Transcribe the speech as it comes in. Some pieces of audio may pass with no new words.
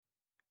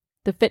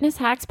The Fitness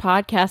Hacks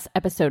Podcast,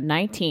 episode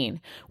 19.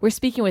 We're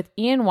speaking with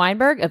Ian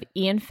Weinberg of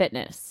Ian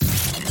Fitness.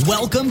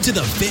 Welcome to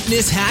the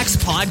Fitness Hacks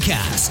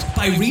Podcast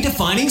by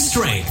Redefining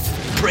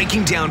Strength.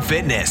 Breaking down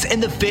fitness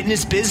and the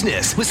fitness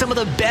business with some of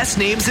the best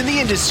names in the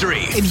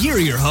industry. And here are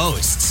your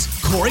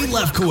hosts, Corey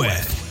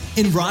Lefkowitz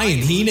and Ryan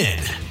Heenan.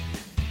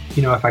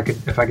 You know, if I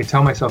could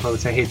tell myself, I would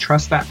say, hey,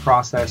 trust that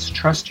process,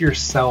 trust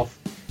yourself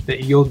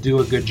that you'll do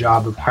a good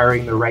job of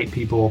hiring the right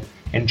people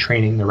and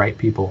training the right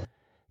people.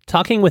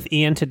 Talking with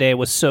Ian today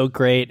was so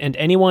great, and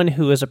anyone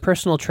who is a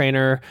personal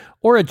trainer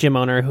or a gym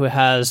owner who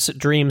has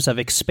dreams of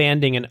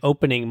expanding and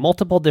opening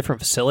multiple different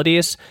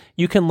facilities,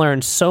 you can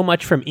learn so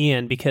much from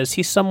Ian because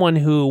he's someone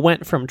who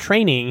went from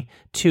training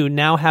to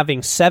now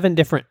having 7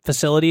 different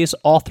facilities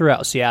all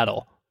throughout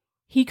Seattle.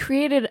 He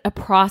created a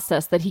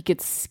process that he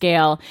could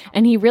scale,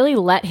 and he really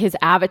let his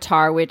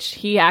avatar, which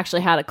he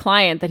actually had a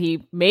client that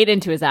he made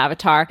into his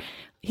avatar,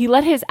 he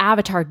let his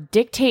avatar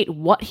dictate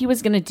what he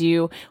was going to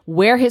do,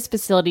 where his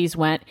facilities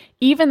went,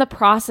 even the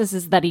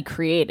processes that he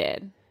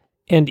created.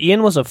 And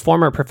Ian was a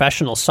former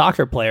professional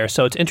soccer player,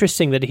 so it's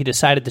interesting that he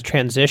decided to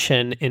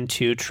transition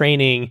into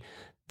training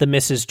the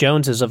Mrs.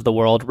 Joneses of the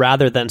world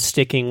rather than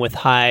sticking with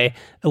high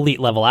elite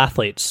level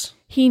athletes.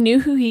 He knew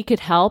who he could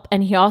help,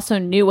 and he also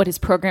knew what his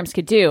programs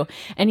could do.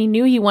 And he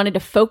knew he wanted to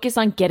focus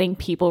on getting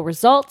people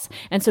results.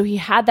 And so he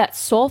had that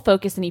sole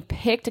focus, and he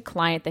picked a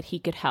client that he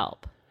could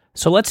help.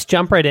 So let's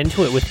jump right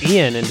into it with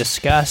Ian and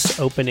discuss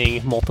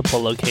opening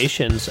multiple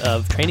locations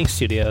of training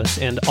studios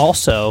and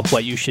also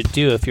what you should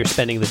do if you're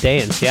spending the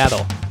day in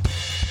Seattle.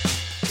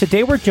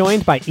 Today we're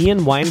joined by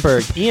Ian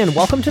Weinberg. Ian,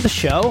 welcome to the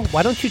show.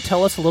 Why don't you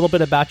tell us a little bit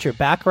about your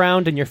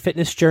background and your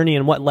fitness journey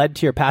and what led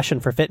to your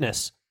passion for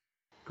fitness?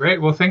 Great.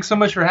 Well, thanks so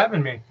much for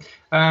having me.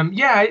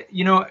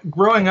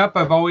 Growing up,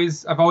 I've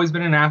always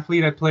been an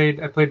athlete. I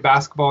played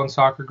basketball and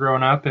soccer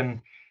growing up, and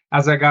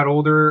as I got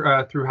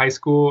older through high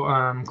school,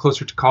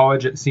 closer to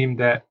college, it seemed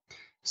that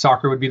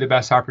soccer would be the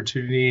best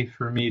opportunity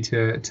for me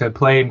to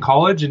play in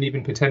college and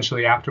even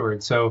potentially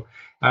afterwards. So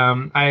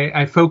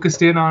I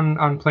focused in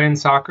on playing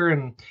soccer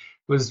and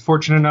was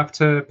fortunate enough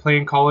to play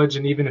in college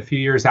and even a few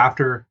years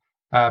after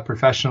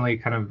professionally,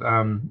 kind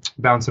of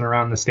bouncing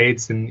around the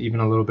States and even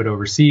a little bit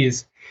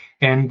overseas.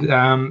 And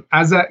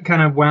as that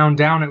kind of wound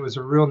down, it was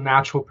a real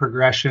natural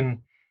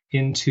progression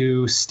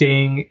into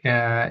staying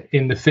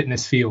in the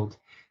fitness field.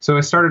 So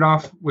I started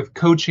off with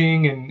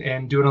coaching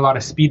and doing a lot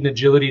of speed and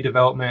agility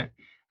development.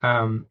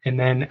 And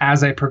then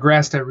as I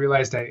progressed, I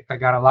realized I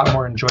got a lot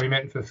more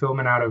enjoyment and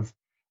fulfillment out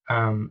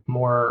of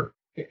more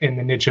in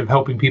the niche of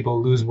helping people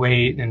lose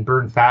weight and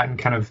burn fat and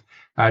kind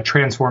of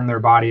transform their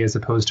body as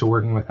opposed to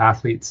working with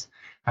athletes.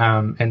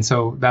 And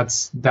so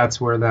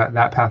that's where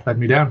that path led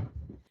me down.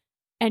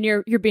 And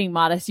you're being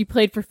modest. You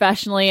played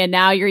professionally, and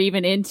now you're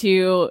even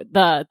into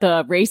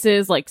the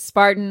races like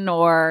Spartan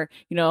or,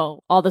 you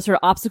know, all the sort of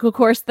obstacle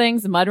course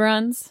things, the mud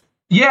runs.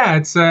 Yeah,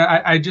 it's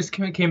I just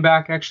came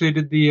back. Actually, I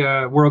did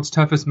the World's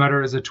Toughest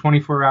Mudder as a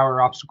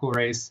 24-hour obstacle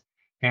race,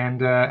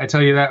 and I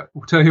tell you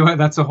what,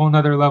 that's a whole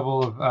nother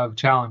level of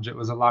challenge. It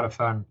was a lot of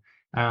fun.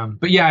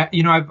 But yeah,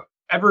 you know,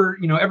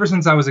 ever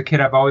since I was a kid,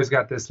 I've always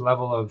got this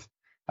level of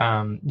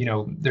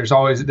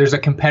there's a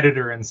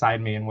competitor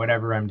inside me in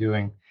whatever I'm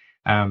doing.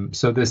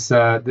 So this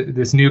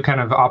new kind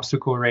of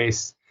obstacle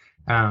race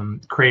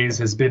craze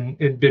has been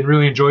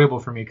really enjoyable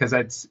for me because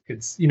I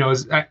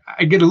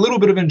get a little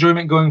bit of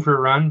enjoyment going for a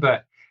run,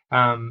 but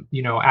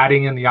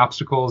adding in the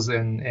obstacles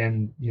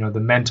and the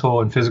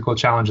mental and physical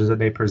challenges that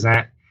they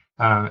present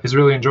is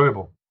really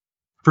enjoyable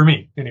for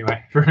me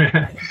anyway.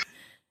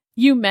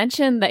 You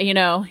mentioned that,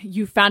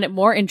 you found it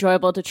more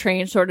enjoyable to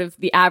train sort of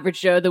the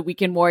average Joe, the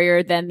weekend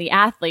warrior, than the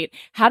athlete.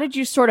 How did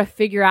you sort of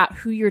figure out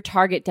who your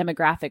target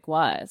demographic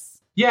was?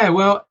 Yeah,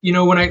 well,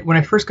 when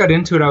I first got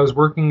into it, I was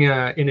working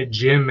in a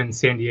gym in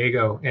San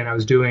Diego, and I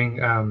was doing,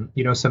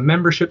 some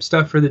membership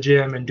stuff for the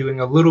gym and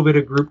doing a little bit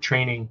of group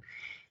training.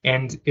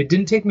 And it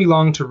didn't take me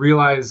long to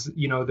realize,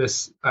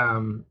 this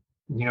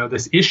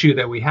issue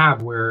that we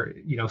have where,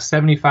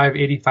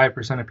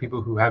 75-85% of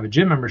people who have a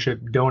gym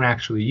membership don't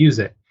actually use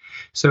it.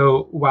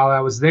 So while I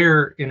was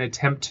there in an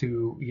attempt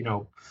to,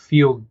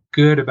 feel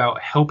good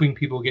about helping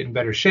people get in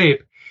better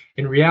shape,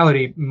 in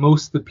reality,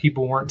 most of the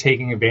people weren't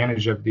taking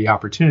advantage of the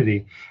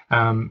opportunity.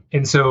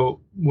 And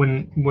so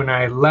when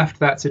I left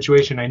that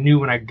situation, I knew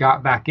when I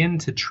got back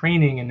into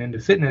training and into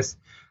fitness,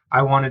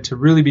 I wanted to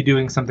really be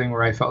doing something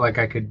where I felt like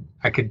I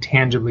could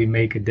tangibly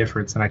make a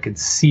difference and I could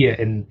see it.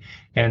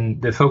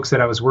 And the folks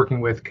that I was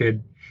working with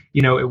could,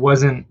 it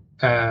wasn't,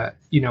 a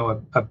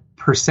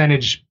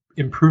percentage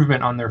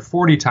improvement on their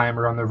 40 time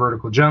or on their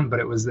vertical jump, but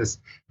it was this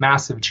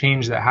massive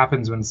change that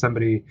happens when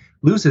somebody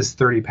loses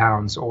 30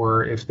 pounds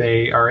or if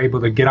they are able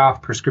to get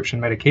off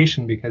prescription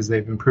medication because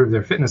they've improved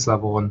their fitness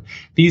level. And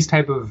these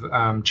type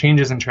of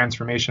changes and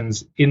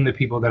transformations in the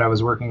people that I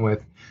was working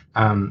with,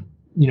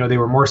 they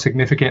were more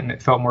significant and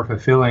it felt more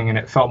fulfilling and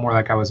it felt more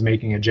like I was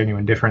making a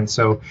genuine difference.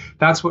 So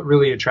that's what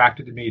really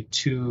attracted me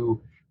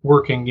to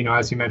working,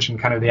 as you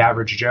mentioned, kind of the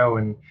average Joe.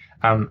 And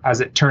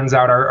as it turns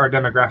out, our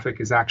demographic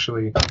is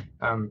actually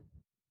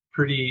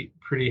pretty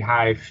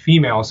high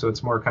female, so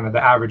it's more kind of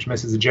the average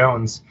Mrs.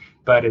 Jones.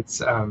 But it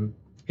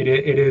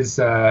is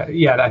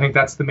I think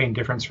that's the main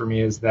difference for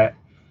me is I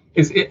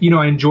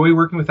enjoy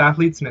working with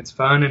athletes and it's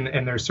fun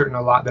and there's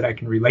a lot that I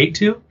can relate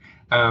to,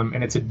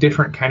 and it's a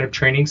different kind of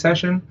training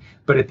session.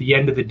 But at the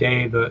end of the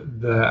day,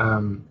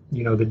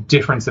 the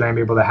difference that I'm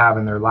able to have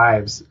in their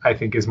lives, I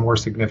think, is more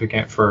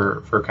significant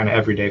for kind of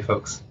everyday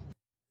folks.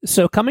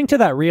 So coming to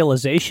that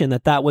realization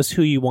that was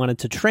who you wanted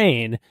to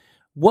train,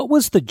 what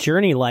was the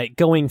journey like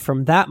going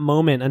from that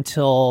moment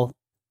until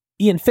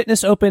Ian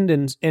Fitness opened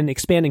and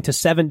expanding to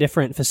 7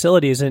 different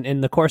facilities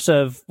in the course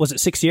of, was it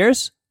 6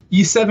 years?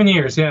 7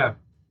 years, yeah.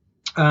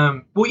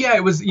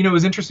 It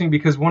was interesting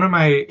because when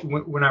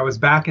I was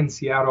back in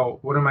Seattle,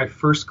 one of my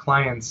first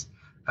clients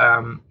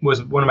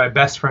was one of my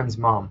best friend's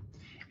mom.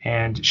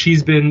 And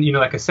she's been,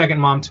 like a second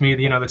mom to me,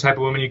 the type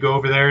of woman you go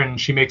over there and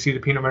she makes you the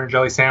peanut butter and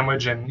jelly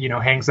sandwich and,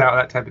 hangs out,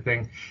 that type of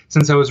thing,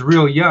 since I was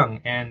real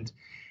young. And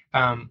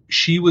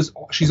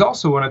she's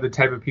also one of the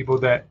type of people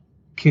that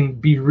can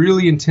be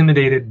really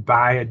intimidated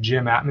by a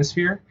gym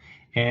atmosphere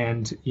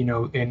and,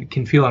 and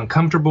can feel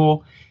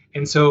uncomfortable.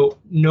 And so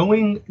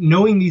knowing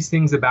these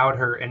things about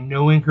her and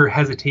knowing her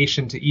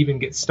hesitation to even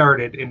get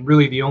started, and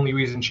really the only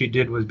reason she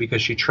did was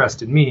because she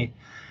trusted me,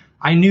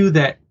 I knew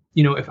that,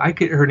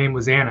 her name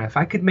was Anna, if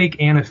I could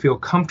make Anna feel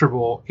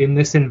comfortable in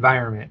this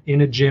environment,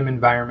 in a gym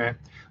environment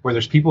where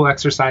there's people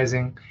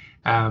exercising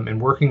and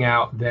working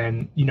out,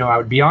 then, I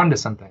would be onto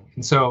something.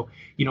 And so,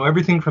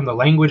 everything from the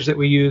language that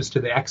we use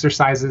to the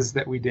exercises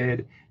that we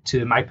did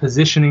to my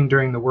positioning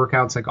during the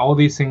workouts, like all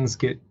these things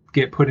get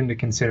put into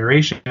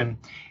consideration.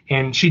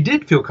 And she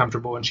did feel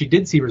comfortable and she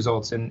did see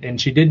results and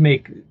she did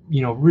make,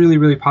 really,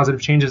 really positive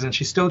changes, and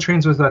she still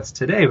trains with us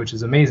today, which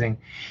is amazing.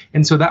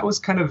 And so that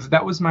was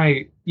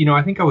my,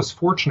 I think I was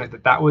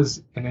fortunate that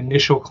was an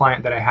initial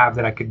client that I have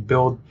that I could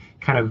build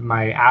kind of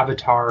my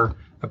avatar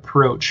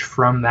approach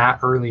from that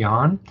early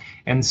on.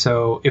 And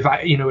so if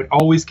it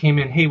always came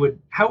in, hey,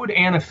 how would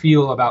Anna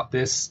feel about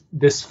this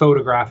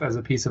photograph as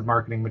a piece of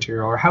marketing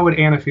material? Or how would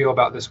Anna feel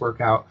about this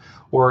workout?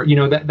 Or,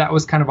 that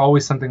was kind of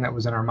always something that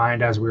was in our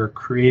mind as we were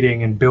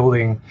creating and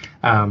building,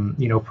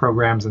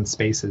 programs and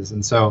spaces.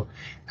 And so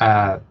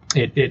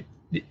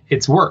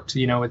it's worked,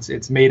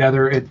 it's made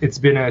it's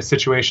been a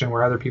situation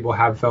where other people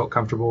have felt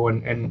comfortable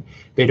and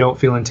they don't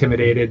feel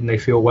intimidated and they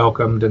feel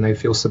welcomed and they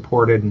feel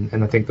supported.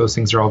 And I think those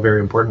things are all very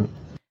important.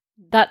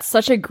 That's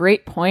such a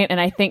great point. And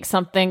I think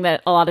something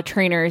that a lot of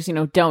trainers,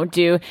 don't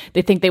do.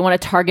 They think they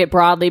want to target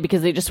broadly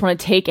because they just want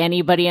to take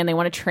anybody and they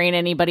want to train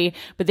anybody,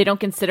 but they don't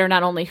consider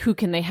not only who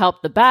can they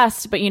help the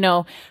best, but,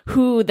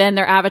 who then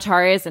their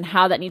avatar is and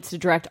how that needs to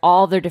direct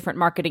all their different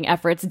marketing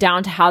efforts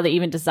down to how they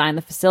even design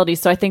the facility.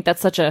 So I think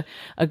that's such a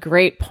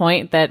great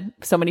point that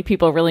so many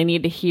people really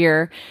need to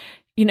hear.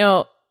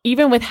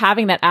 Even with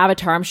having that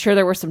avatar, I'm sure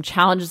there were some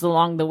challenges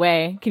along the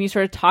way. Can you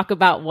sort of talk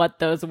about what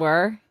those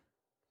were?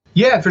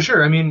 Yeah, for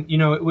sure. I mean,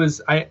 it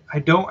was, I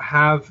don't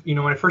have, when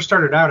I first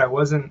started out, I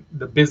wasn't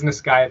the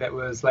business guy that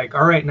was like,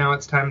 all right, now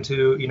it's time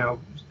to,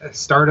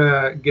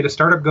 get a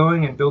startup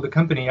going and build a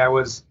company. I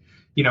was,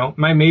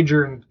 my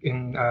major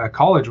in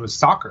college was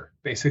soccer,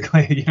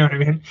 basically, you know what I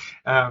mean?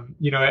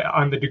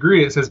 On the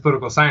degree it says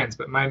political science,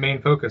 but my main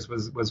focus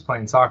was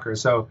playing soccer.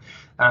 So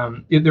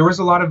there was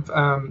a lot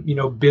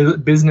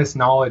of, business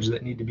knowledge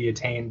that needed to be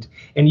attained.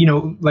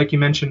 And, like you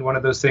mentioned, one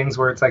of those things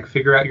where it's like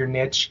figure out your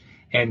niche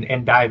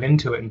and dive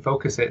into it and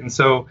focus it. And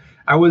so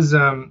I was,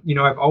 I've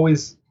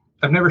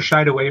never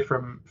shied away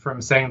from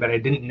saying that I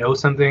didn't know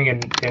something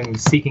and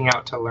seeking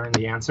out to learn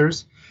the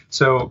answers.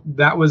 So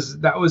that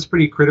was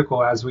pretty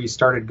critical as we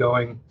started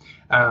going.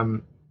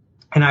 And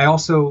I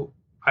also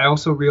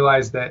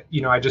realized that,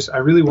 I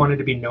really wanted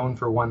to be known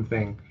for one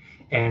thing,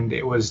 and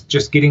it was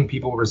just getting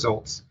people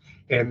results.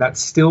 And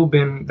that's still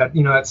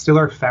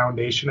our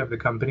foundation of the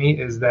company,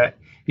 is that,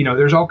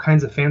 there's all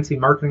kinds of fancy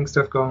marketing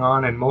stuff going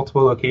on in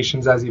multiple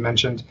locations, as you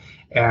mentioned,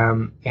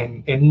 and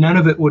none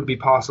of it would be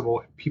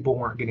possible if people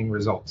weren't getting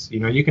results.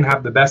 You can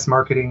have the best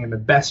marketing and the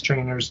best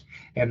trainers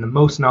and the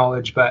most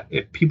knowledge, but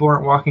if people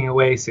aren't walking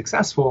away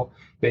successful,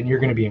 then you're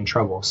going to be in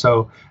trouble.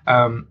 So,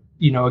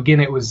 again,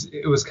 it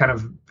was kind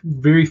of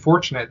very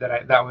fortunate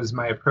that that was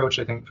my approach,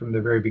 I think, from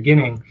the very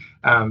beginning,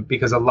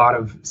 because a lot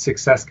of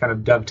success kind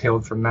of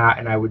dovetailed from that,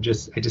 and I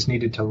just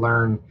needed to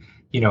learn,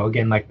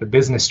 again, like the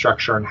business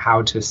structure and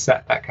how to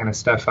set that kind of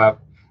stuff up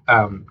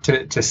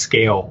to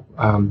scale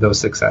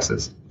those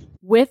successes.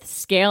 With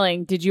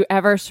scaling, did you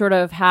ever sort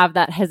of have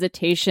that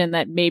hesitation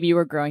that maybe you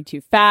were growing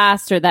too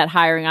fast, or that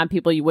hiring on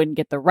people, you wouldn't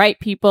get the right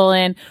people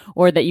in,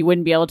 or that you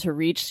wouldn't be able to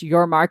reach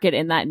your market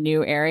in that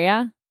new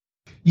area?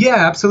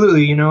 Yeah,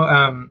 absolutely.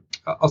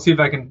 I'll see if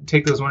I can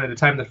take those one at a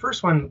time. The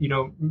first one,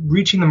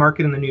 reaching the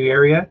market in the new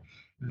area,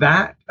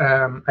 that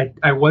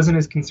I wasn't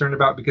as concerned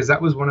about, because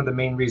that was one of the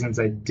main reasons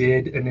I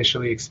did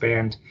initially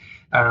expand.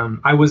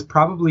 I was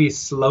probably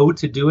slow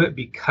to do it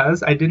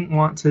because I didn't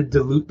want to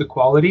dilute the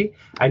quality.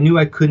 I knew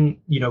I couldn't,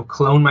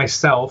 clone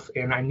myself,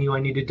 and I knew I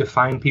needed to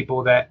find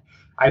people that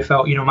I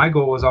felt, my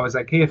goal was always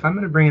like, hey, if I'm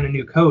going to bring in a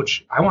new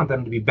coach, I want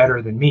them to be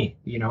better than me.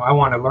 I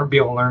want to be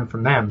able to learn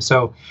from them.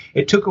 So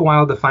it took a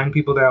while to find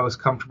people that I was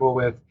comfortable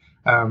with,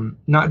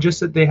 not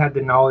just that they had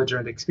the knowledge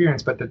or the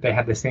experience, but that they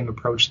had the same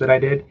approach that I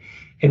did.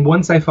 And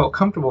once I felt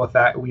comfortable with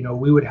that,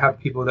 we would have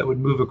people that would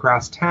move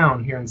across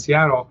town here in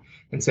Seattle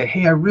and say,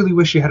 hey, I really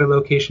wish you had a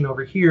location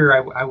over here.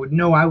 I would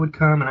know I would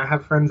come, and I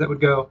have friends that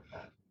would go.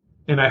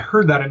 And I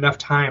heard that enough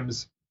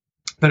times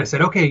that I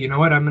said, okay, you know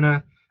what, I'm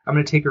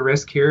gonna take a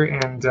risk here,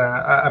 and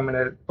I'm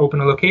gonna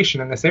open a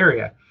location in this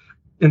area.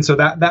 And so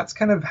that's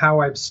kind of how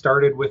I've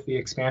started with the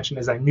expansion.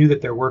 Is I knew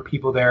that there were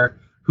people there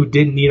who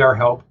didn't need our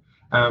help,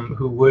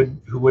 who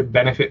would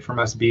benefit from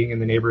us being in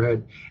the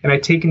neighborhood, and I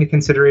take into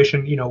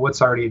consideration,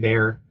 what's already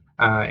there,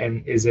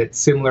 and is it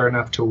similar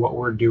enough to what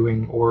we're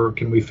doing, or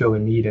can we fill a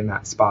need in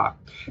that spot?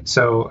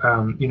 So,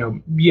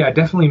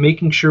 definitely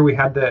making sure we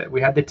had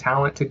the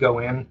talent to go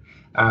in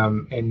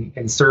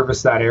and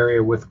service that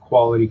area with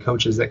quality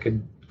coaches that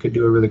could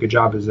do a really good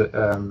job is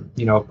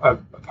a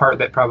part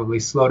that probably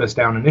slowed us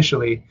down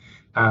initially,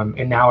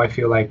 and now I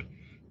feel like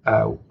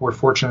we're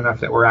fortunate enough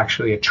that we're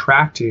actually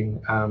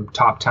attracting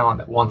top talent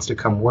that wants to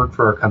come work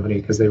for our company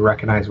because they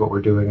recognize what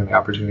we're doing and the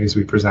opportunities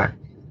we present.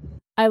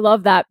 I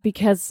love that,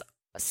 because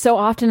so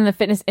often in the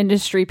fitness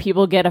industry,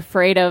 people get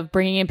afraid of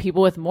bringing in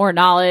people with more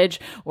knowledge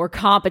or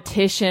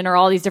competition or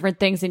all these different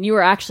things. And you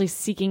were actually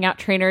seeking out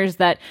trainers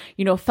that,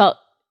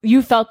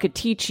 felt could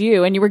teach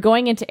you, and you were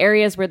going into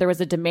areas where there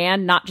was a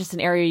demand, not just an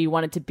area you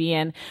wanted to be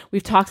in.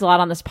 We've talked a lot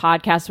on this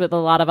podcast with a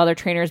lot of other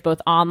trainers, both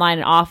online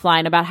and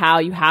offline, about how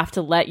you have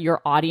to let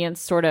your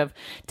audience sort of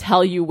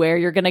tell you where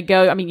you're going to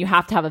go. I mean, you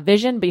have to have a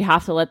vision, but you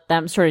have to let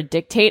them sort of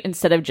dictate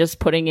instead of just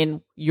putting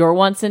in your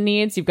wants and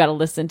needs. You've got to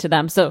listen to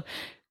them. So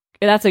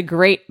that's a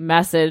great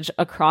message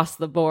across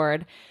the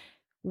board.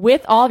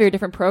 With all of your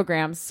different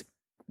programs,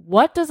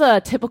 what does a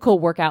typical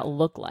workout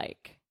look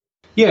like?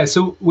 Yeah,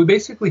 so we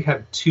basically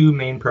have two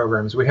main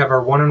programs. We have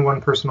our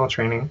one-on-one personal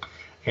training,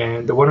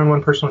 and the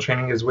one-on-one personal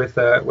training is with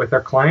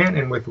our client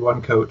and with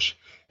one coach.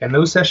 And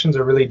those sessions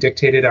are really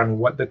dictated on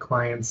what the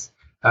client's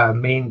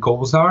main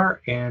goals are,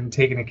 and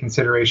take into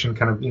consideration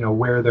kind of,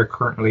 where they're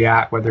currently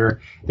at,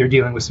 whether they're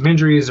dealing with some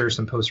injuries or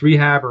some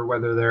post-rehab, or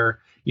whether they're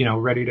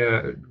ready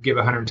to give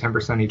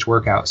 110% each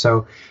workout.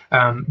 So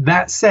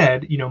that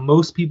said,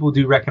 most people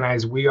do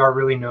recognize we are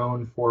really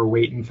known for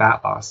weight and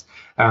fat loss.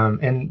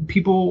 And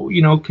people,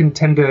 can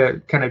tend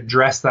to kind of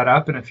dress that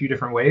up in a few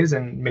different ways.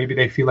 And maybe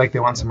they feel like they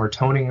want some more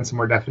toning and some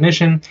more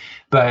definition.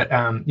 But,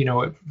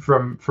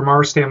 from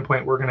our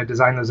standpoint, we're going to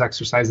design those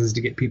exercises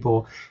to get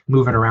people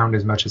moving around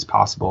as much as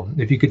possible.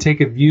 If you could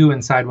take a view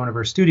inside one of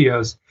our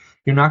studios,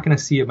 you're not going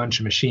to see a bunch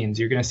of machines.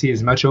 You're going to see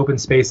as much open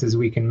space as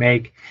we can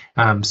make,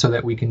 so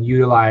that we can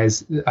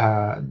utilize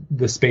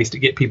the space to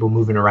get people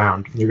moving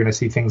around. You're going to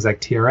see things like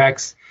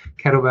TRX,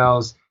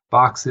 kettlebells,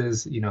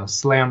 boxes,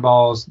 slam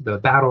balls, the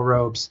battle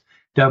ropes,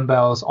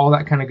 dumbbells, all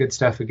that kind of good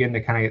stuff. Again,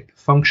 to kind of get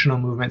functional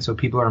movement so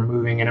people are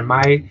moving. And in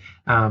my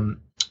and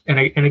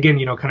again,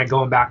 kind of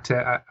going back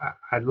to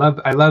I'd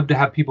love to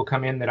have people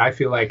come in that I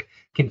feel like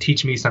can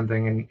teach me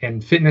something.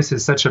 And fitness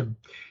is such a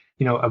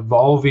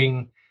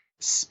evolving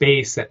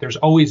space that there's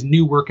always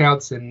new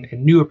workouts and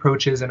new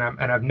approaches, and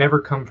I've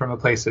never come from a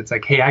place that's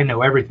like, hey, I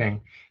know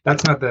everything.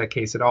 That's not the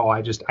case at all.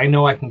 I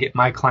know I can get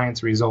my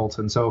clients results,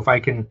 and so if I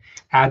can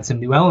add some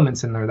new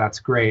elements in there, that's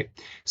great.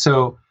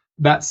 So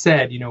that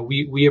said,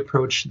 we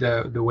approach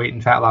the weight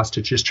and fat loss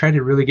to just try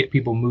to really get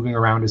people moving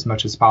around as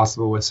much as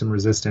possible with some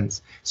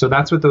resistance. So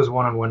that's what those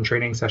one-on-one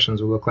training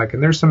sessions will look like.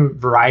 And there's some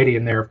variety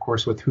in there, of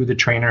course, with who the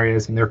trainer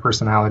is and their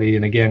personality,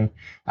 and again,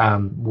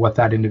 what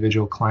that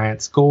individual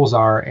client's goals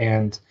are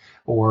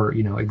or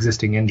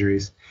existing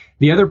injuries.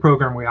 The other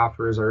program we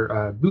offer is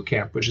our boot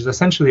camp, which is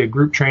essentially a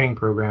group training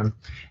program,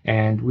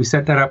 and we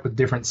set that up with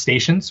different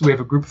stations. We have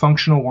a group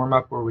functional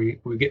warm-up where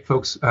we get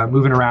folks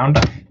moving around,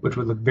 which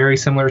would look very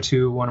similar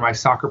to one of my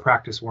soccer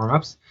practice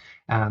warm-ups,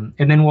 and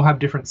then we'll have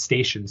different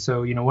stations.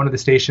 So one of the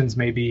stations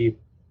may be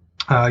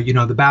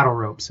the battle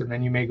ropes, and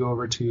then you may go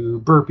over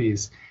to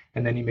burpees,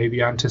 and then you may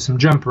be onto some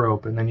jump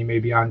rope, and then you may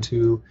be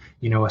onto,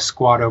 a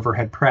squat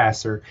overhead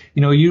press, or,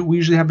 we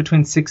usually have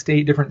between 6 to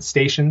 8 different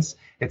stations.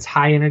 It's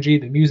high energy.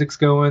 The music's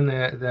going,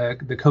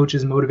 the coach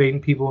is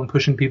motivating people and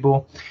pushing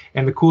people.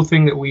 And the cool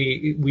thing that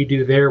we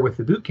do there with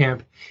the boot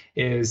camp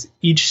is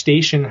each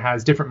station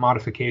has different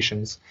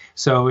modifications.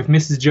 So if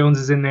Mrs. Jones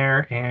is in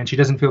there and she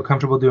doesn't feel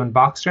comfortable doing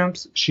box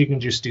jumps, she can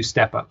just do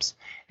step ups.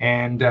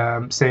 And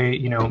say,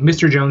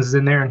 Mr. Jones is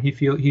in there and he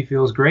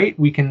feels great,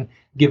 we can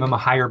give him a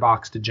higher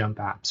box to jump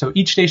at. So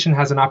each station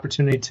has an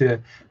opportunity to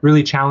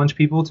really challenge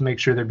people to make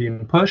sure they're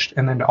being pushed,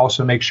 and then to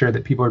also make sure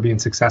that people are being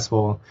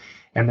successful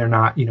and they're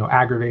not,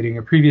 aggravating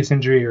a previous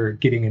injury or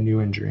getting a new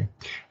injury.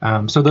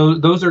 So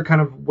those are kind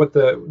of what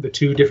the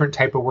two different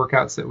type of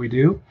workouts that we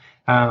do.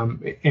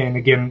 And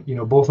again,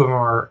 both of them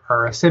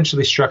are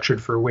essentially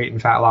structured for weight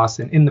and fat loss.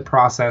 And in the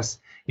process,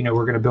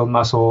 we're going to build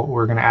muscle,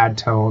 we're going to add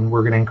tone,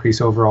 we're going to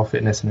increase overall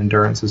fitness and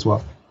endurance as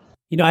well.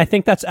 I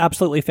think that's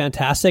absolutely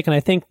fantastic. And I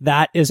think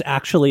that is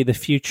actually the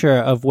future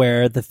of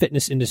where the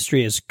fitness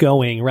industry is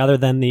going. Rather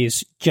than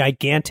these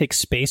gigantic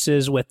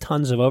spaces with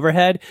tons of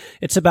overhead,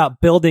 it's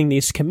about building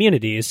these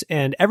communities,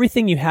 and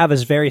everything you have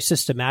is very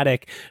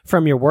systematic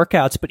from your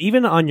workouts. But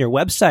even on your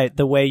website,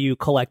 the way you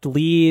collect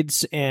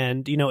leads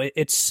and,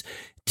 it's,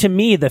 to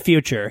me, the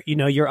future.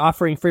 You're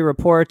offering free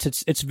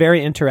reports. It's very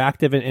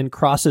interactive and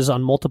crosses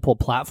on multiple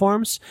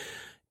platforms.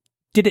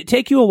 Did it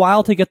take you a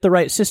while to get the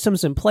right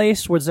systems in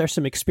place? Was there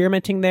some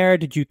experimenting there?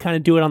 Did you kind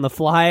of do it on the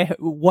fly?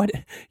 What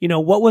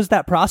was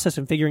that process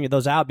in figuring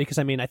those out? Because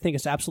I think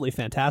it's absolutely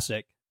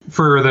fantastic.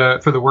 For the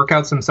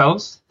workouts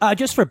themselves?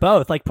 Just for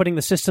both, like putting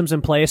the systems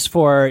in place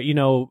for,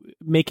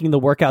 making the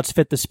workouts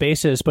fit the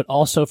spaces, but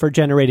also for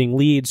generating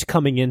leads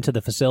coming into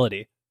the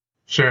facility.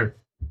 Sure.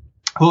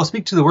 Well, I'll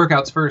speak to the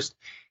workouts first.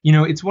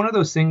 It's one of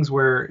those things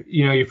where,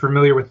 you're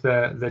familiar with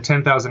the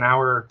 10,000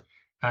 hour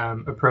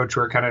approach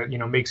where it kind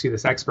of, makes you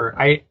this expert.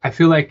 I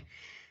feel like,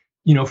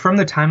 from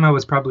the time I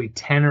was probably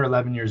 10 or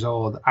 11 years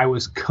old, I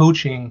was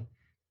coaching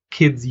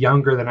kids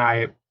younger than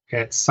I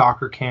at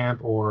soccer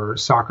camp or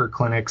soccer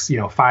clinics,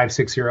 5,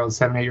 6 year olds,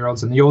 7, 8 year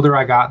olds. And the older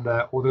I got,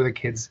 the older the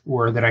kids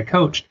were that I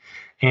coached.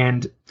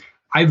 And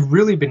I've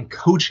really been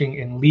coaching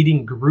and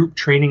leading group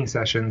training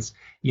sessions,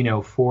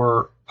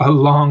 for a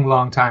long,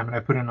 long time. And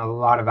I put in a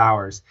lot of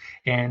hours.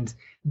 And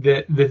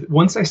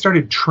once I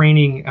started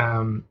training,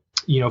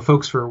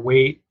 folks for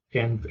weight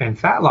and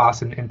fat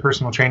loss and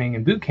personal training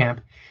and boot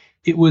camp,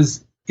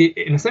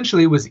 and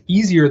essentially it was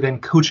easier than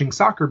coaching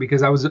soccer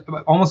because I was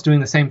almost doing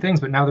the same things,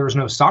 but now there was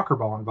no soccer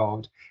ball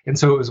involved. And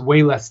so it was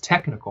way less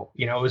technical.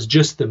 It was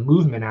just the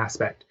movement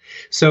aspect.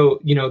 So,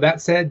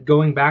 that said,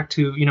 going back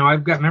to,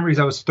 I've got memories.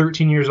 I was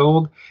 13 years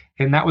old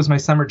and that was my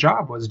summer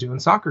job, was doing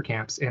soccer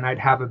camps. And I'd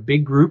have a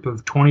big group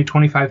of 20,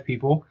 25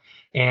 people.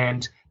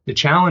 And the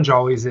challenge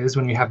always is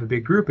when you have a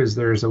big group is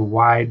there's a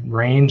wide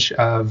range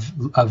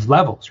of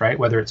levels, right?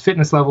 Whether it's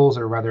fitness levels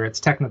or whether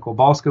it's technical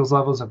ball skills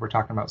levels, if we're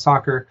talking about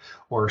soccer,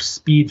 or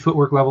speed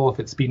footwork level, if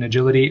it's speed and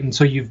agility. And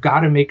so you've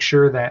got to make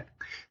sure that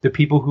the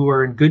people who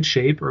are in good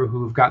shape or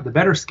who've got the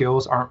better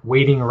skills aren't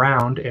waiting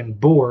around and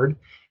bored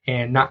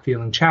and not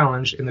feeling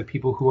challenged. And the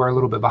people who are a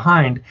little bit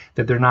behind,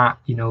 that they're not,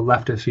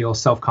 left to feel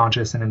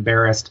self-conscious and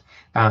embarrassed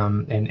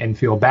and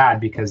feel bad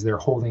because they're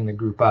holding the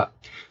group up.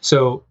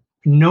 So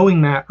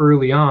knowing that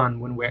early on,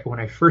 when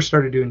I first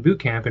started doing boot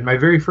camp, and my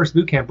very first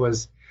boot camp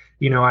was,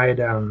 I had,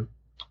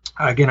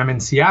 again, I'm in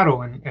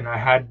Seattle, and I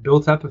had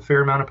built up a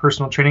fair amount of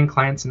personal training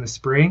clients in the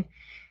spring,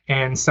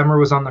 and summer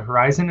was on the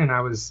horizon, and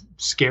I was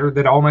scared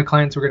that all my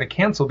clients were going to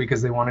cancel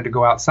because they wanted to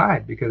go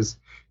outside because,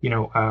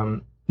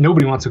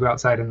 nobody wants to go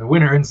outside in the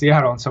winter in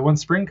Seattle. And so when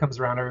spring comes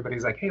around,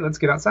 everybody's like, hey, let's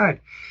get outside.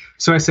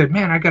 So I said,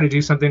 man, I got to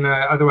do something.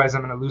 Otherwise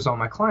I'm going to lose all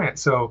my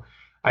clients. So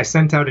I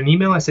sent out an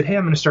email. I said, hey,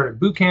 I'm going to start a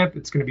boot camp.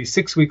 It's going to be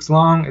 6 weeks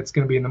long. It's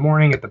going to be in the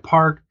morning at the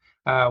park.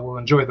 We'll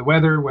enjoy the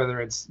weather,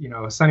 whether it's,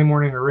 a sunny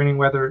morning or raining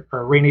weather or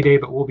a rainy day,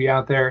 but we'll be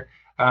out there.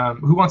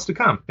 Who wants to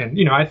come? And,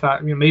 I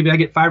thought, maybe I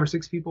get 5 or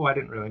 6 people. I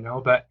didn't really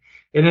know, but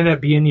it ended up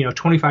being,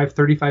 25,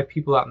 35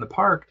 people out in the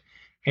park.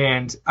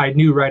 And I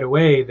knew right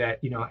away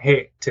that,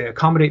 hey, to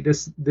accommodate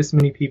this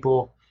many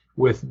people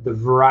with the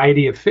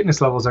variety of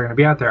fitness levels that are going to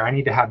be out there, I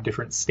need to have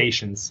different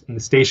stations, and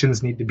the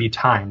stations need to be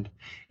timed.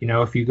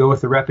 If you go with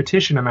the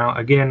repetition amount,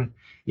 again,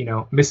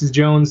 Mrs.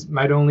 Jones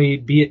might only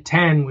be at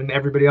 10 when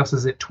everybody else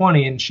is at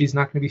 20, and she's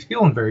not going to be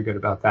feeling very good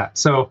about that.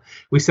 So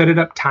we set it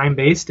up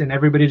time-based, and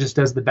everybody just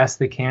does the best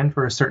they can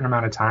for a certain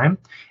amount of time.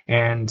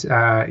 And,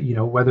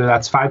 whether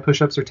that's 5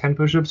 push-ups or 10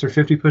 push-ups or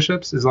 50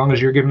 push-ups, as long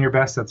as you're giving your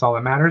best, that's all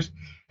that matters.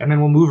 And then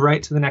we'll move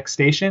right to the next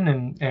station.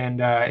 And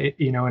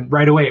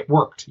right away it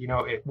worked.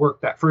 It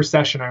worked. That first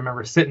session, I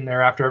remember sitting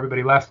there after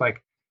everybody left,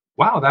 like,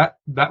 wow,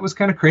 that was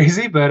kind of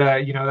crazy, but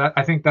that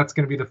I think that's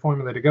going to be the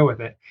formula to go with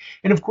it.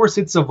 And of course,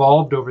 it's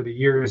evolved over the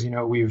years.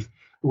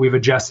 We've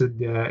adjusted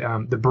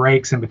the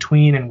breaks in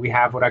between, and we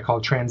have what I call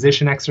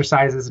transition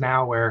exercises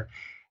now, where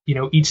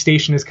each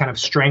station is kind of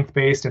strength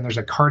based, and there's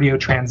a cardio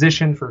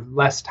transition for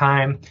less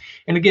time.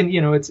 And again,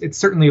 it's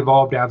certainly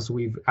evolved as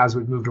we've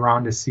moved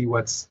around to see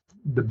what's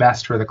the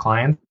best for the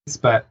clients.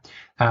 But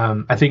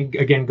I think,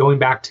 again, going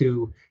back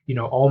to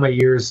all my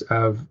years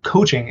of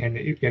coaching, and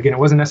again, it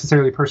wasn't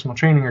necessarily personal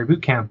training or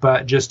boot camp,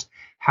 but just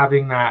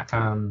having that,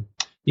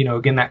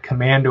 again, that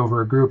command over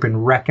a group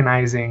and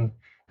recognizing,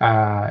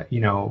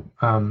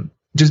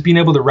 just being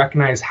able to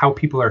recognize how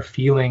people are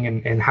feeling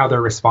and how they're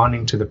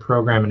responding to the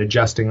program and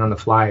adjusting on the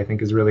fly, I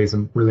think is really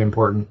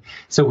important.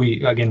 So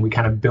we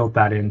kind of built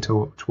that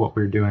into what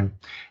we're doing.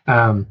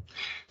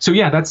 So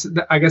yeah,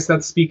 I guess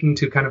that's speaking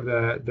to kind of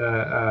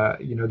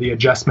the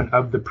adjustment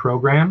of the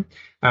program.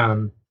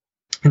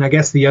 And I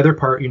guess the other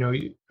part,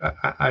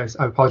 I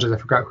apologize, I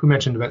forgot who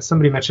mentioned, but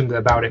somebody mentioned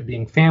about it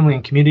being family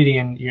and community,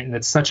 and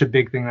it's such a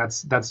big thing.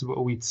 That's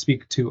what we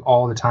speak to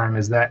all the time,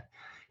 is that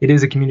it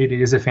is a community,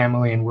 it is a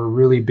family, and we're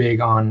really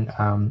big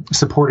on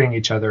supporting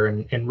each other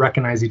and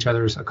recognize each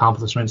other's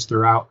accomplishments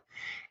throughout.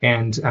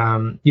 And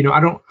I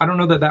don't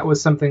know that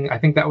was something. I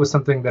think that was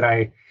something that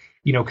I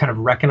kind of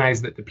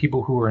recognized that the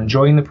people who were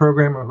enjoying the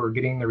program or who were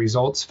getting the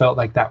results felt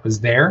like that was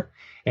there.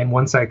 And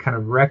once I kind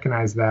of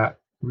recognized that,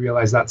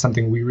 realized that's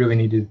something we really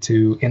needed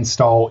to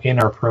install in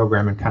our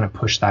program and kind of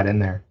push that in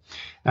there.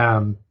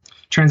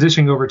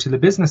 Transitioning over to the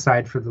business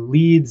side for the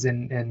leads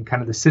and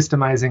kind of the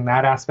systemizing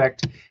that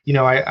aspect,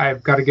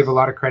 I've got to give a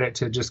lot of credit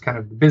to just kind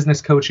of the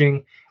business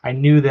coaching. I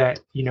knew that,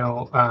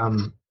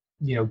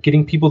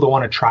 getting people to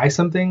want to try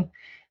something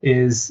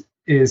is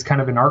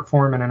kind of an art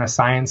form and a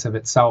science of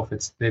itself.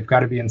 They've got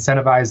to be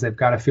incentivized. They've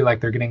got to feel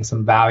like they're getting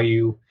some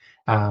value.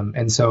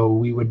 And so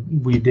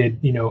we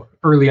did,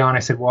 early on, I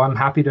said, well, I'm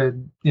happy to,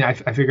 I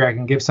figure I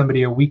can give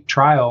somebody a week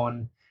trial.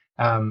 And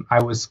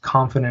I was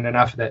confident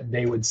enough that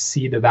they would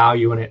see the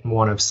value in it and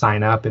want to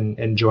sign up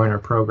and join our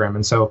program.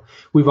 And so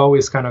we've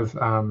always kind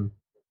of,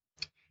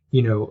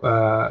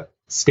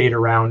 stayed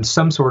around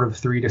some sort of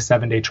 3 to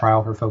 7 day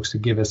trial for folks to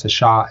give us a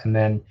shot. And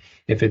then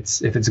if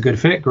it's a good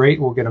fit,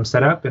 great, we'll get them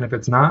set up. And if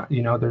it's not,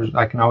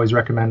 I can always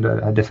recommend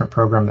a different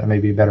program that may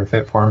be a better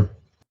fit for them.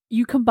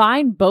 You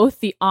combine both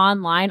the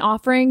online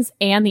offerings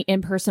and the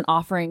in-person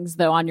offerings,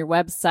 though, on your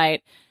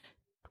website.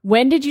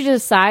 When did you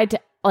decide to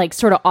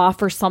sort of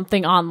offer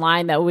something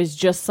online that was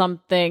just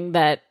something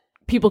that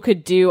people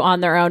could do on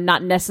their own,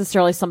 not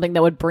necessarily something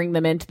that would bring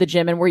them into the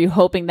gym? And were you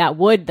hoping that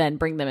would then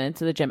bring them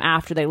into the gym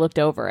after they looked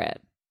over it?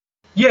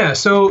 Yeah.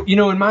 So,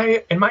 in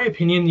my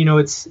opinion,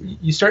 it's,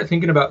 you start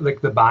thinking about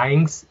like the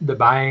buying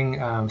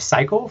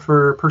cycle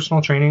for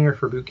personal training or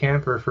for boot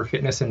camp or for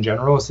fitness in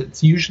general. So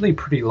it's usually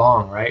pretty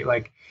long, right?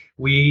 Like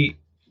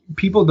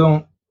people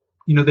don't,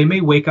 they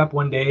may wake up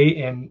one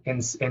day and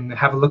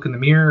have a look in the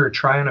mirror or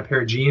try on a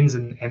pair of jeans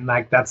and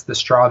like that's the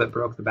straw that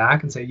broke the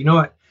back and say, you know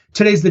what,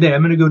 today's the day,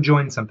 I'm going to go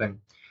join something.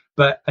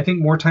 But I think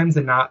more times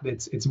than not,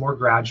 it's more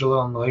gradual,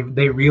 and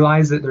they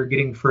realize that they're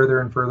getting further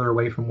and further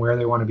away from where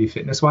they want to be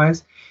fitness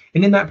wise.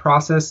 And in that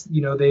process,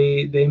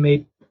 they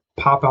may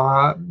pop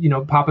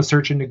a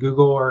search into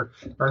Google or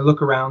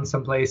look around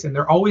someplace, and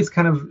they're always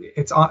kind of,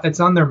 it's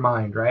on their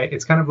mind, right?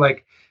 It's kind of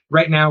like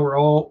right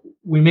now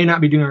we may not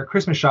be doing our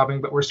Christmas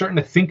shopping, but we're starting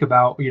to think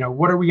about,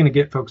 what are we going to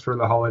get folks for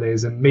the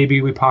holidays? And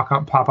maybe we pop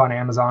on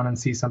Amazon and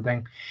see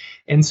something.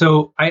 And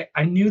so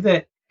I knew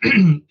that,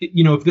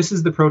 if this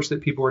is the approach that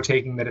people are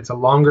taking, that it's a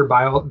longer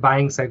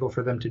buying cycle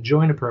for them to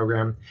join a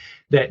program,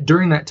 that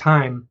during that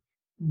time,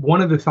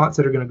 one of the thoughts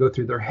that are going to go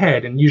through their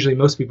head, and usually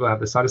most people have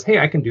this thought, is, hey,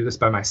 I can do this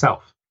by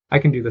myself. I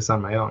can do this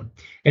on my own.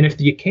 And if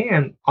you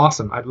can,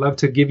 awesome. I'd love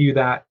to give you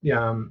that,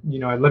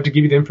 I'd love to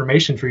give you the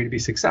information for you to be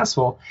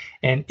successful.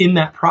 And in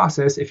that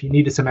process, if you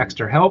needed some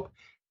extra help,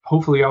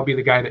 hopefully I'll be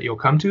the guy that you'll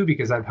come to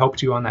because I've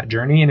helped you on that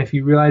journey. And if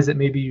you realize that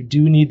maybe you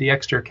do need the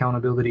extra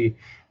accountability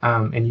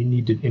and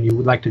you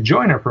would like to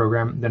join our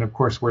program, then of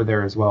course we're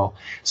there as well.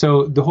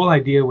 So the whole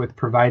idea with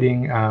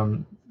providing,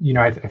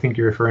 I think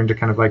you're referring to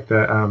kind of like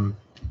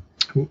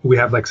we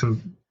have like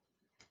some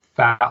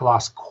fat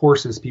loss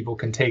courses people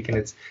can take, and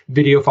it's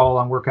video follow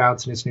along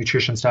workouts and it's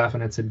nutrition stuff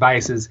and it's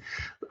advices.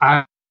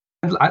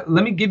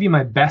 Let me give you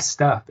my best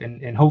stuff,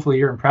 and hopefully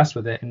you're impressed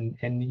with it.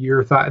 And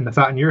your thought, and the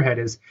thought in your head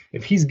is,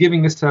 if he's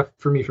giving this stuff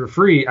for me for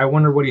free, I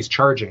wonder what he's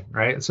charging,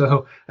 right?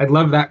 So I'd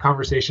love that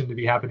conversation to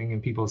be happening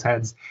in people's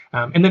heads.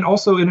 And then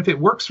also, and if it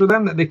works for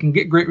them, that they can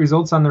get great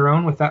results on their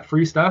own with that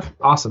free stuff,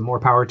 awesome, more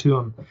power to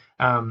them.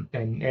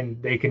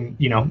 And they can,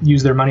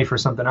 use their money for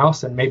something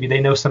else. And maybe they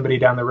know somebody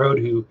down the road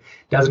who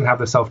doesn't have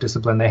the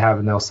self-discipline they have,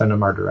 and they'll send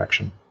them our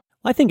direction.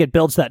 I think it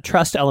builds that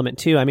trust element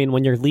too. I mean,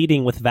 when you're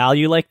leading with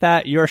value like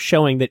that, you're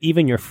showing that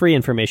even your free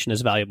information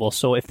is valuable.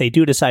 So if they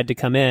do decide to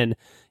come in,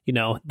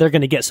 they're going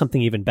to get something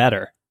even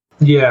better.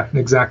 Yeah,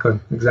 exactly.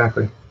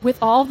 With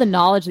all the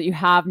knowledge that you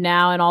have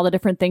now and all the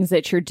different things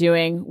that you're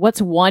doing,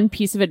 what's one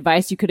piece of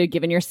advice you could have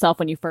given yourself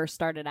when you first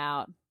started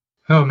out?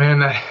 Oh man,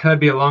 that'd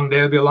be a long day.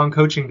 That'd be a long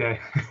coaching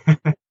day.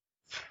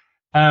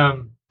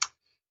 I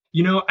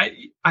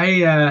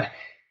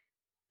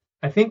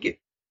think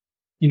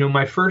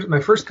my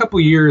first couple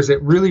years, it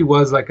really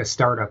was like a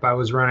startup. I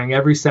was running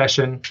every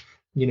session,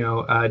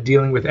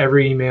 dealing with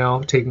every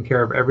email, taking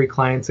care of every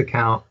client's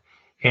account.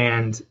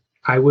 And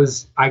I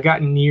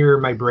got near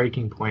my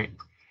breaking point.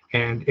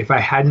 And if I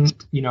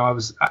hadn't,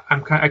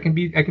 I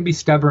can be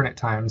stubborn at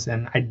times.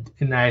 And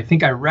I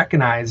think I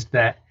recognized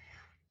that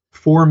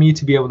for me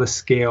to be able to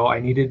scale, I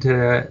needed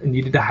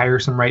to hire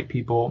some right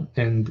people,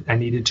 and I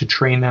needed to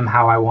train them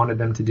how I wanted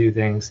them to do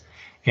things.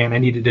 And I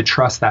needed to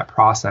trust that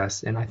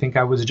process. And I think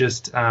I was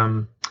just, if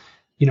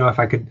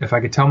I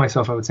could tell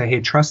myself, I would say, hey,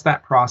 trust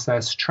that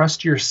process,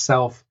 trust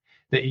yourself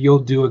that you'll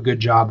do a good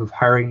job of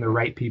hiring the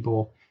right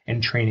people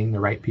and training the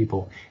right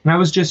people. And I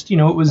was just,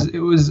 it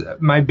was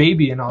my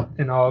baby in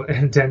all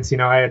intents.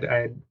 I had,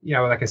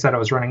 like I said, I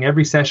was running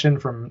every session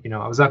from,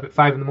 I was up at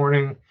 5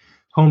 a.m,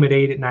 home at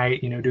 8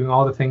 p.m, doing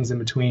all the things in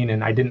between.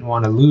 And I didn't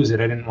want to lose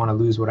it. I didn't want to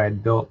lose what I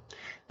had built.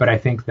 But I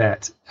think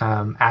that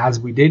as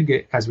we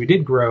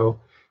did grow,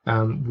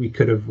 we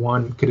could have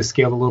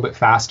scaled a little bit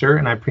faster.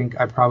 And I think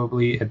I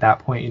probably at that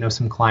point,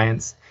 some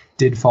clients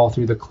did fall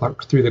through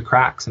the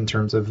cracks in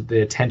terms of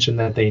the attention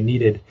that they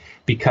needed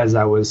because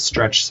I was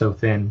stretched so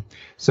thin.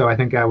 So I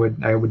think I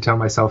would tell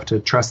myself to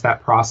trust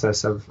that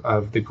process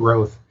of the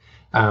growth,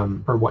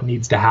 or what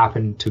needs to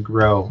happen to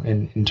grow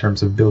in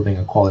terms of building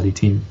a quality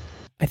team.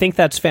 I think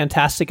that's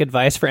fantastic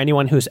advice for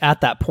anyone who's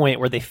at that point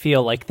where they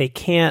feel like they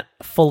can't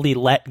fully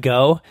let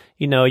go.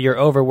 You're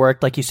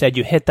overworked. Like you said,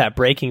 you hit that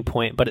breaking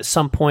point, but at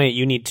some point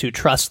you need to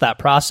trust that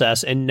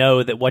process and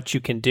know that what you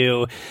can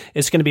do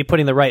is going to be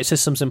putting the right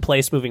systems in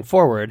place moving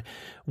forward.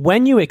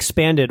 When you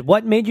expanded,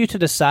 what made you to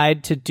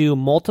decide to do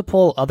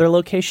multiple other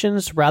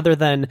locations rather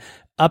than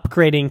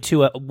upgrading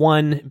to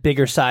one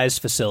bigger size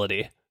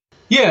facility?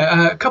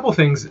 Yeah, a couple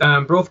things,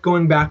 both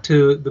going back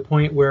to the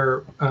point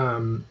where,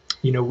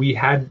 we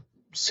had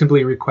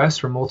simply requests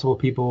from multiple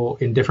people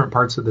in different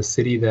parts of the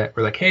city that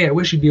were like, hey, I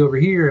wish you'd be over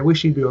here. I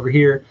wish you'd be over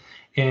here.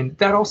 And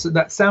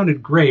that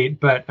sounded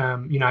great. But,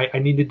 I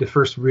needed to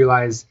first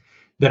realize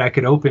that I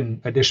could open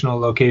additional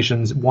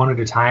locations one at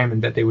a time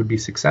and that they would be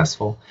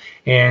successful.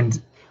 And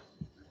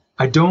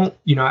I've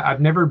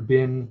never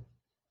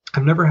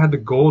had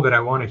the goal that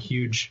I want a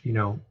huge,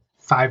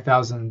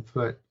 5,000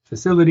 foot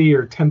facility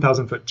or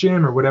 10,000 foot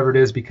gym or whatever it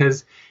is,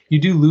 because you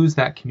do lose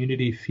that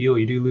community feel.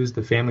 You do lose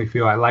the family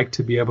feel. I like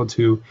to be able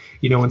to,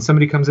 when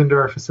somebody comes into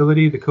our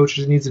facility, the coach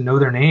just needs to know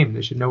their name.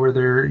 They should know where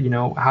they're,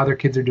 how their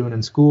kids are doing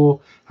in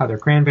school, how their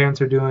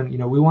grandparents are doing.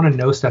 We want to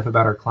know stuff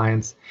about our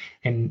clients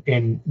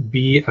and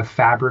be a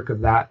fabric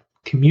of that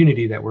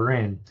community that we're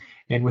in.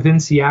 And within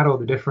Seattle,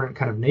 the different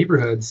kind of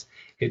neighborhoods,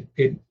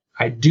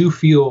 I do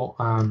feel,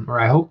 or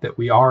I hope that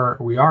we are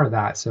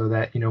that, so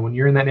that, when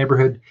you're in that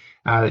neighborhood,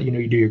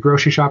 you do your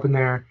grocery shopping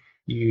there,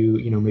 you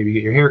maybe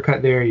get your hair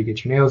cut there, you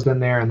get your nails done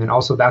there. And then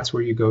also that's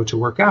where you go to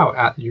work out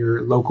at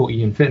your local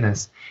Ian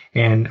Fitness.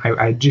 And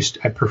I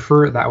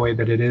prefer it that way,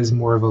 that it is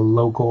more of a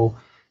local,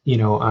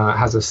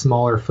 has a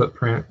smaller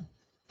footprint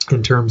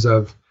in terms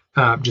of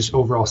just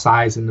overall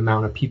size and the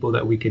amount of people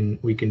that we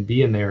can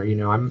be in there.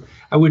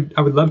 I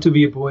would love to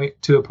be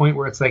to a point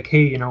where it's like,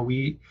 hey,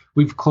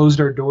 we've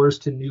closed our doors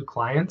to new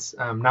clients.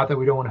 Not that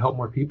we don't want to help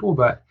more people,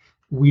 but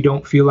we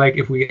don't feel like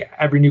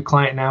every new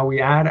client now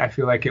we add, I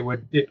feel like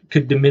it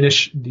could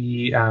diminish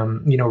the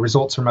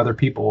results from other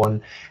people,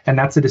 and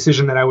that's a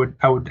decision that I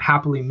would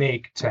happily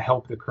make to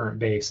help the current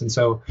base. And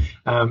so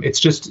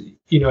it's just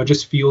it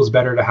just feels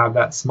better to have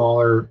that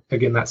smaller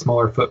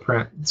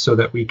footprint, so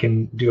that we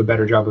can do a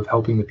better job of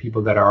helping the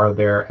people that are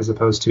there, as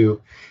opposed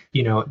to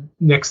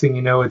next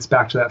thing it's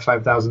back to that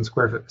 5,000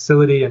 square foot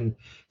facility and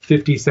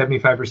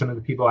 75% of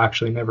the people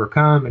actually never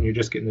come, and you're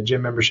just getting the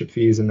gym membership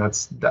fees. And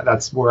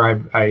that's where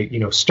I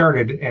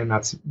started, and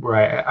that's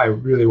where I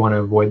really want to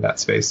avoid that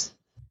space.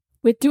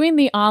 With doing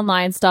the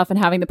online stuff and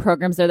having the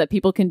programs there that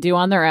people can do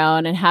on their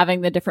own, and having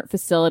the different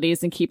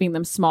facilities and keeping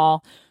them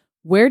small,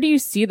 where do you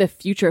see the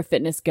future of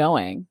fitness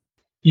going?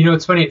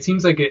 It's funny. It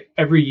seems like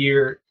every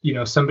year,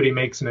 somebody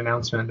makes an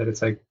announcement that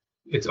it's like,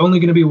 it's only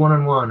going to be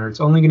one-on-one, or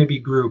it's only going to be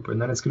group,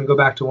 and then it's going to go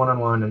back to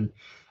one-on-one. And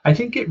I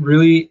think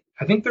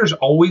there's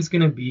always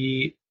going to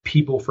be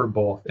people for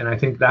both. And I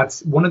think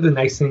that's one of the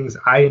nice things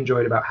I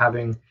enjoyed about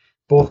having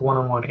both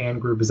one-on-one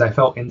and group, is I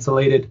felt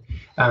insulated.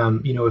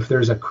 If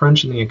there's a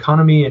crunch in the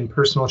economy and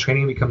personal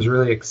training becomes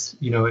really,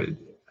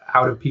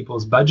 out of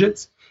people's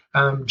budgets,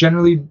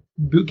 generally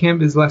boot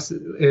camp is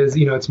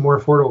it's more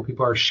affordable.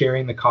 People are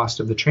sharing the cost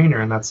of the trainer,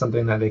 and that's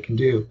something that they can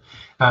do.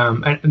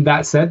 And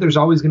that said, there's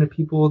always going to be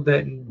people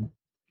that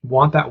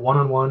want that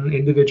one-on-one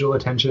individual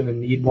attention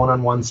and need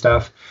one-on-one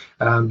stuff,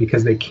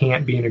 because they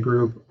can't be in a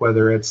group,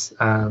 whether it's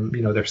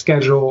their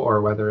schedule,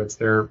 or whether it's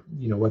their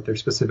what their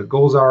specific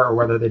goals are, or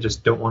whether they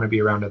just don't want to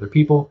be around other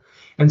people.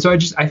 And so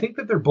I think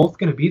that they're both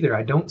going to be there.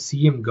 I don't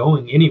see them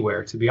going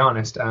anywhere, to be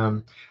honest.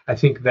 I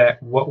think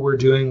that what we're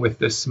doing with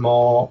the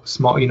small,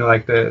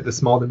 like the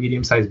small to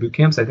medium sized boot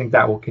camps, I think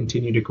that will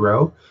continue to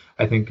grow.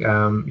 I think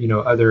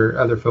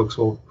other folks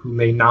who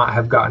may not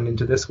have gotten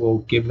into this will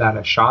give that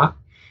a shot.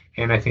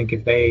 And I think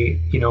if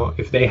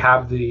they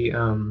have the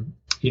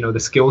the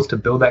skills to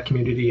build that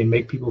community and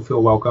make people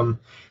feel welcome,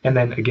 and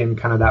then again,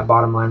 kind of that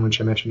bottom line, which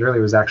I mentioned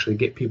earlier, was actually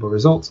get people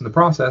results in the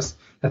process,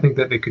 I think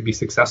that they could be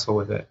successful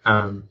with it.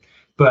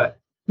 But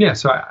yeah,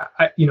 so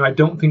I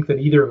don't think that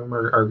either of them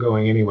are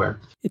going anywhere.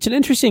 It's an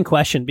interesting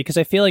question, because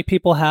I feel like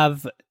people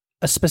have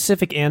a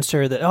specific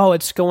answer that, oh,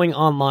 it's going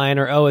online,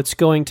 or, oh, it's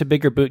going to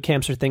bigger boot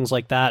camps or things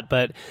like that.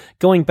 But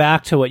going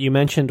back to what you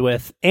mentioned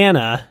with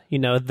Anna,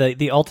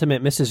 the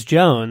ultimate Mrs.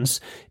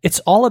 Jones, it's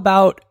all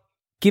about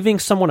giving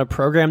someone a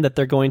program that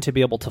they're going to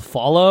be able to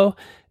follow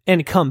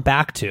and come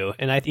back to.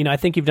 And I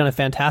think you've done a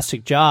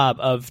fantastic job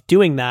of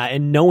doing that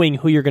and knowing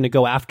who you're going to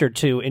go after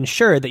to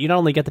ensure that you not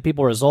only get the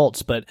people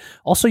results, but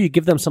also you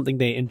give them something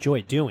they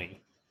enjoy doing.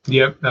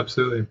 Yep,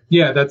 absolutely.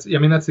 Yeah, that's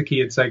the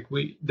key. It's like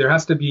there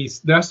has to be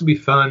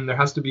fun. There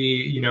has to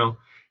be,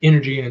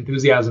 energy and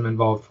enthusiasm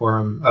involved for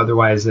them.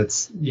 Otherwise,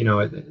 it's,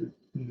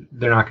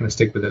 they're not going to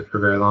stick with it for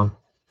very long.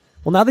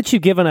 Well, now that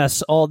you've given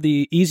us all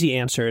the easy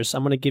answers,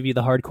 I'm going to give you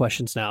the hard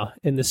questions now.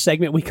 In this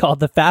segment, we call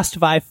the Fast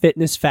 5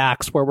 Fitness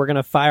Facts, where we're going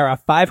to fire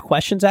off 5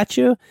 questions at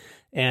you,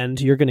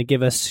 and you're going to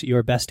give us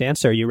your best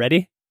answer. Are you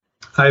ready?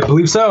 I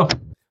believe so.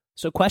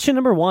 So question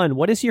number 1,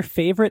 what is your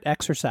favorite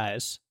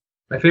exercise?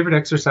 My favorite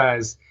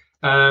exercise,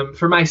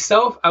 for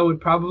myself, I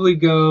would probably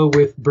go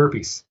with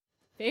burpees.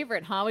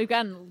 Favorite, huh? We've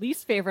gotten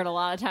least favorite a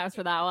lot of times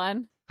for that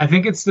one. I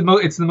think it's the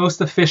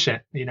most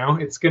efficient.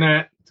 It's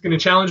gonna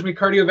challenge me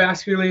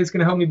cardiovascularly. It's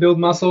gonna help me build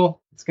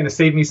muscle. It's gonna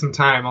save me some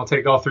time. I'll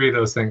take all 3 of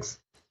those things.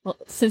 Well,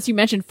 since you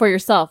mentioned for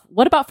yourself,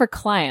 what about for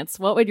clients?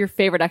 What would your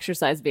favorite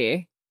exercise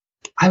be?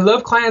 I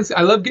love clients.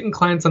 I love getting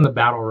clients on the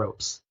battle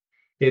ropes.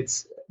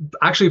 It's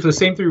actually for the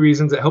same 3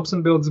 reasons. It helps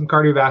them build some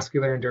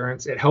cardiovascular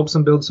endurance. It helps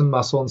them build some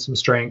muscle and some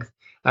strength.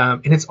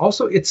 And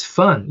it's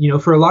fun.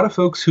 For a lot of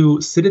folks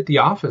who sit at the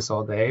office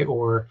all day,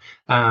 or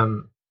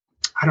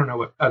I don't know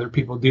what other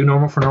people do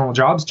for normal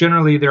jobs.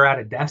 Generally, they're at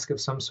a desk of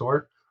some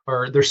sort,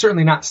 or they're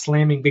certainly not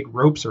slamming big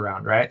ropes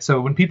around, right?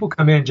 So when people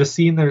come in, just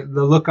seeing the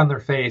look on their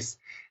face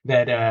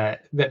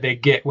that they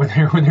get when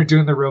they're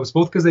doing the ropes,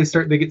 both because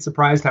they get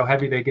surprised how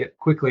heavy they get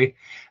quickly,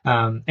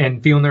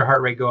 and feeling their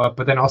heart rate go up,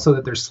 but then also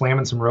that they're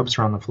slamming some ropes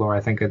around the floor.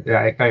 I think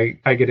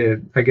I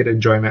get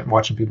enjoyment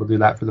watching people do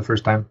that for the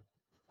first time.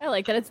 I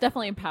like that. It's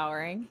definitely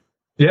empowering.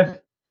 Yeah.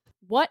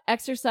 What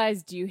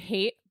exercise do you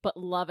hate but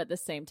love at the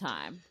same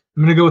time?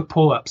 I'm gonna go with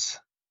pull-ups.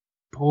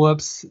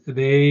 Pull-ups,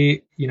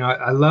 I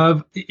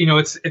love,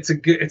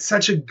 it's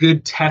such a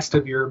good test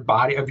of your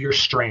body, of your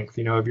strength,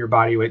 of your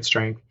body weight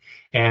strength.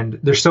 And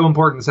they're so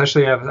important,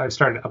 especially I've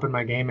started upping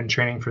my game and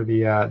training for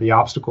the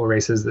obstacle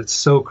races. That's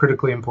so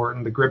critically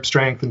important, the grip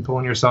strength and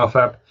pulling yourself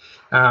up.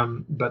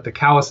 But the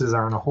calluses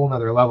are on a whole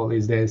nother level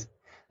these days.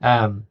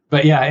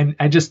 But yeah, and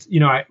I just,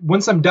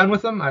 once I'm done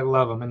with them, I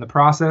love them. In the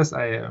process,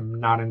 I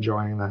am not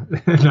enjoying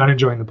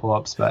the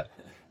pull-ups, but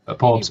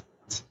pull-ups.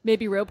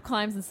 Maybe rope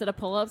climbs instead of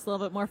pull-ups, a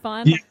little bit more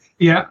fun.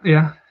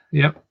 Yeah.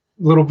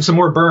 Some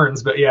more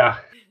burns, but yeah.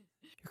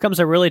 Here comes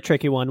a really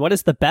tricky one. What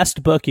is the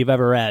best book you've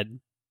ever read?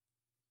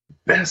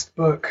 Best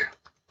book.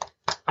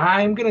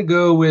 I'm gonna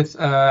go with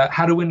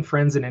How to Win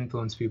Friends and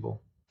Influence People.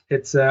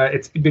 It's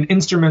been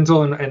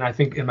instrumental in I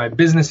think in my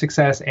business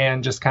success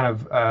and just kind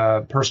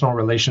of personal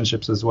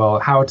relationships as well.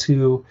 How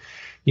to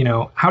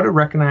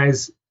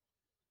recognize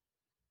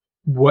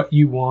what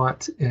you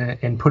want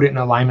and put it in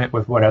alignment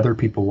with what other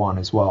people want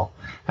as well.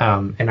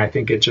 And I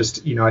think it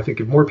just, I think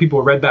if more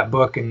people read that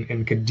book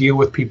and could deal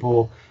with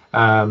people,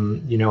 I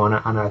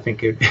think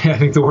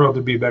the world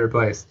would be a better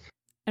place.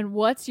 And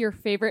what's your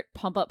favorite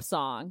pump up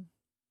song?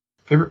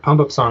 Favorite pump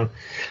up song?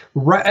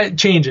 Right, it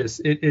changes.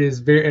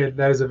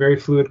 That is a very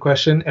fluid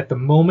question. At the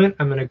moment,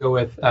 I'm going to go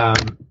with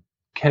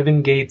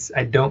Kevin Gates,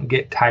 I Don't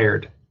Get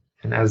Tired.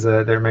 And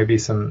there may be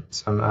some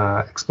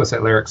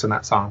explicit lyrics in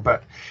that song,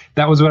 but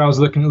that was what I was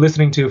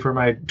listening to for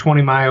my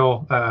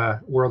 20-mile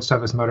World's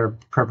Toughest Mudder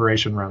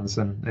preparation runs,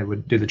 and it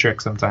would do the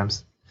trick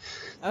sometimes.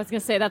 I was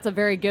going to say that's a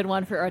very good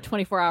one for a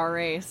 24-hour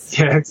race.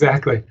 Yeah,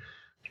 exactly.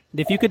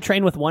 If you could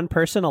train with one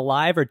person,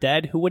 alive or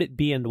dead, who would it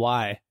be and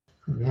why?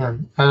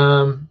 Man,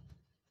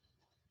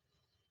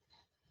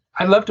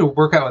 I'd love to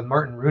work out with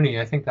Martin Rooney.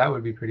 I think that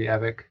would be pretty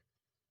epic.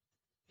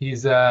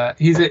 He's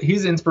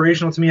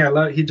inspirational to me.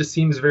 He just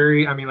seems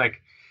very,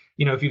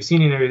 if you've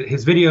seen any of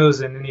his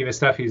videos and any of his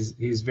stuff,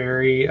 he's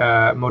very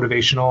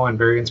motivational and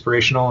very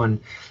inspirational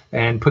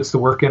and puts the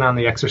work in on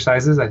the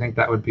exercises. I think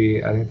that would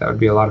be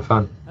a lot of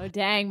fun. Oh,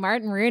 dang.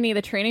 Martin Rooney,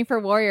 the Training for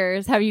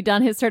Warriors. Have you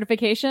done his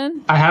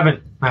certification? I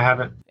haven't.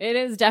 It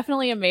is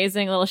definitely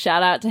amazing. A little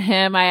shout out to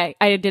him. I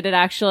did it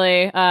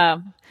actually, I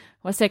want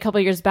to say a couple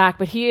of years back,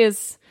 but he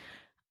is,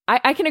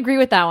 I can agree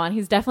with that one.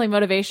 He's definitely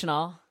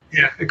motivational.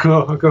 Yeah,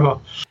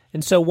 cool.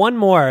 And so one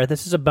more.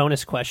 This is a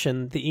bonus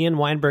question, the Ian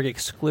Weinberg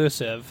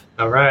exclusive.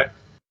 All right.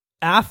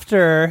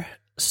 After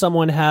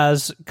Someone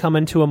has come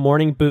into a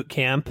morning boot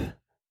camp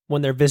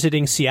when they're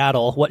visiting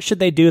Seattle, what should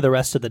they do the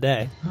rest of the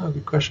day? Oh,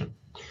 good question.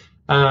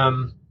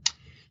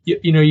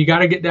 You got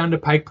to get down to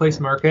Pike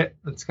Place Market.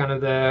 That's kind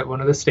of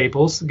one of the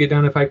staples. Get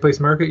down to Pike Place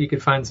Market. You can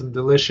find some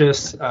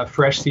delicious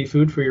fresh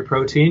seafood for your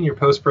protein, your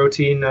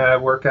post-protein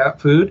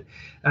workout food.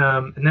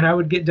 And then I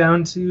would get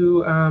down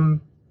to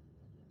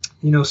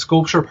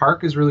Sculpture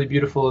Park is really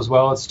beautiful as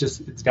well. It's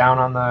down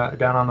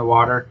on the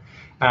water.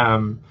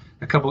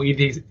 A couple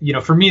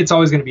EVs, for me, it's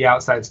always going to be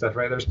outside stuff,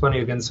 right? There's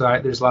plenty of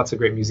inside. There's lots of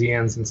great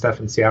museums and stuff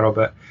in Seattle,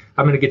 but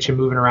I'm going to get you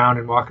moving around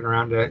and walking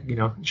around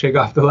to, shake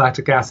off the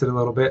lactic acid a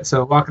little bit.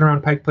 So walking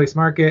around Pike Place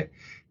Market,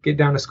 get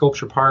down to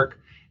Sculpture Park,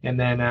 and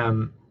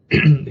then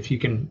if you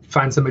can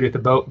find somebody at the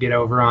boat, get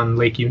over on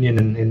Lake Union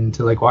and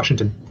into Lake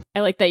Washington.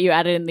 I like that you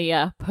added in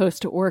the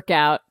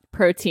post-workout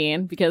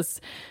protein because,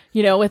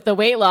 with the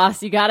weight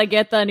loss, you got to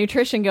get the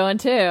nutrition going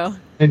too.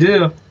 I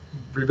do.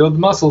 Rebuild the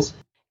muscles.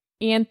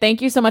 Ian,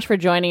 thank you so much for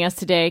joining us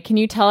today. Can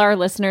you tell our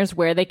listeners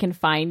where they can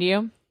find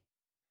you?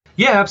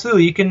 Yeah,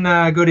 absolutely. You can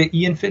go to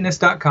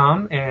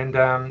ianfitness.com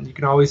and you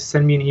can always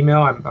send me an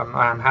email.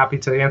 I'm happy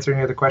to answer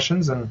any other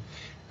questions and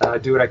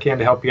do what I can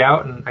to help you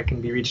out. And I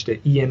can be reached at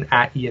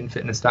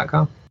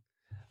ian@ianfitness.com.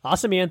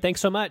 Awesome, Ian.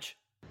 Thanks so much.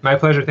 My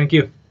pleasure. Thank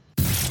you.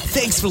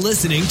 Thanks for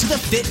listening to the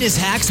Fitness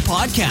Hacks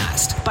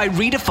Podcast by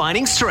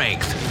Redefining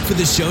Strength. For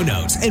the show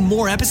notes and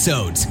more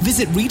episodes,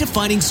 visit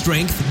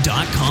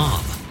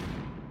redefiningstrength.com.